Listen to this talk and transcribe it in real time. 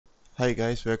Hi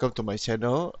guys, welcome to my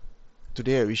channel.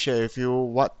 Today I will share with you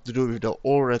what to do with the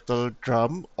old Rattle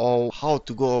Drum or how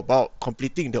to go about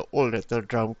completing the old Rattle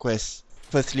Drum Quest.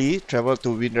 Firstly, travel to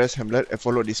Windrest Hamlet and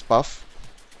follow this path.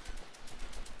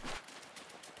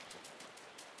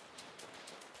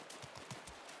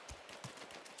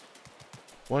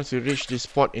 Once you reach this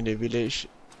spot in the village,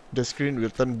 the screen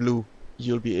will turn blue.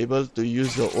 You'll be able to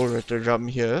use the old Rattle Drum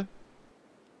here.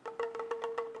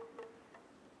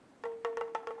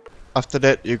 After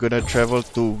that, you're gonna travel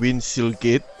to Windseal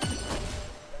Gate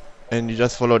and you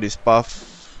just follow this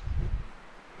path.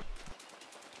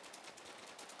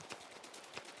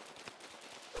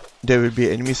 There will be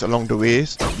enemies along the way,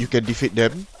 so you can defeat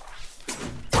them.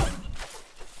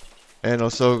 And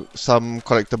also some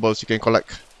collectibles you can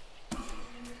collect.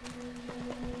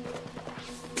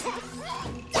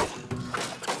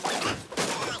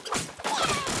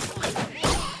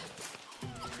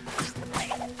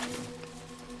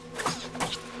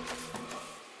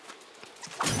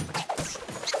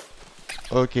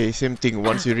 Okay, same thing.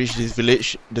 Once you reach this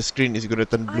village, the screen is gonna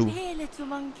turn blue. Here, little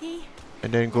monkey.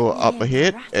 And then go up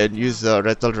ahead and use the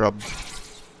rattle drum.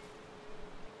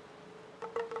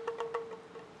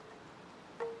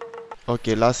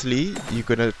 Okay, lastly, you're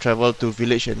gonna travel to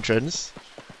village entrance.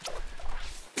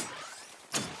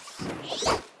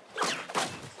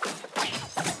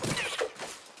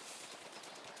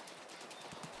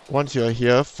 Once you're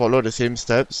here, follow the same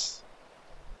steps.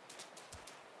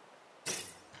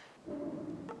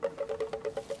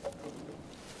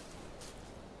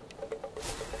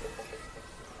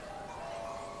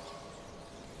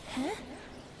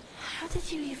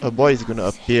 A boy is gonna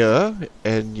appear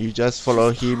and you just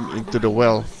follow him into the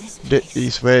well. That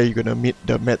is where you're gonna meet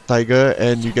the mad tiger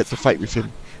and you get to fight with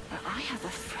him. But I have a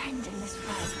friend in this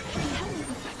well. He helped me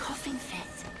with my coughing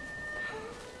fit.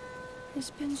 It's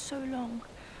been so long.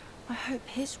 I hope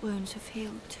his wounds have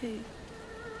healed too.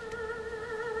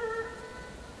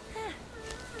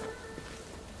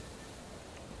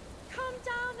 Come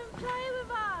down and play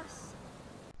with us.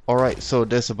 Alright, so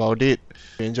that's about it.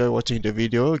 If you enjoy watching the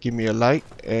video, give me a like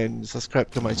and subscribe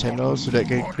to my channel so that I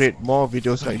can create more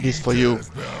videos like this for you.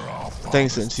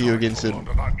 Thanks and see you again soon.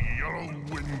 Brother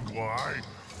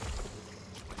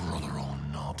or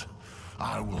not,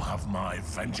 I will have my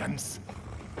vengeance.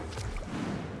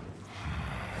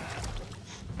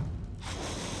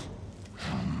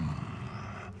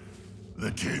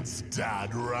 The kid's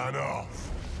dad ran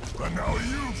off, but now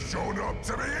you've shown up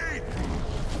to me.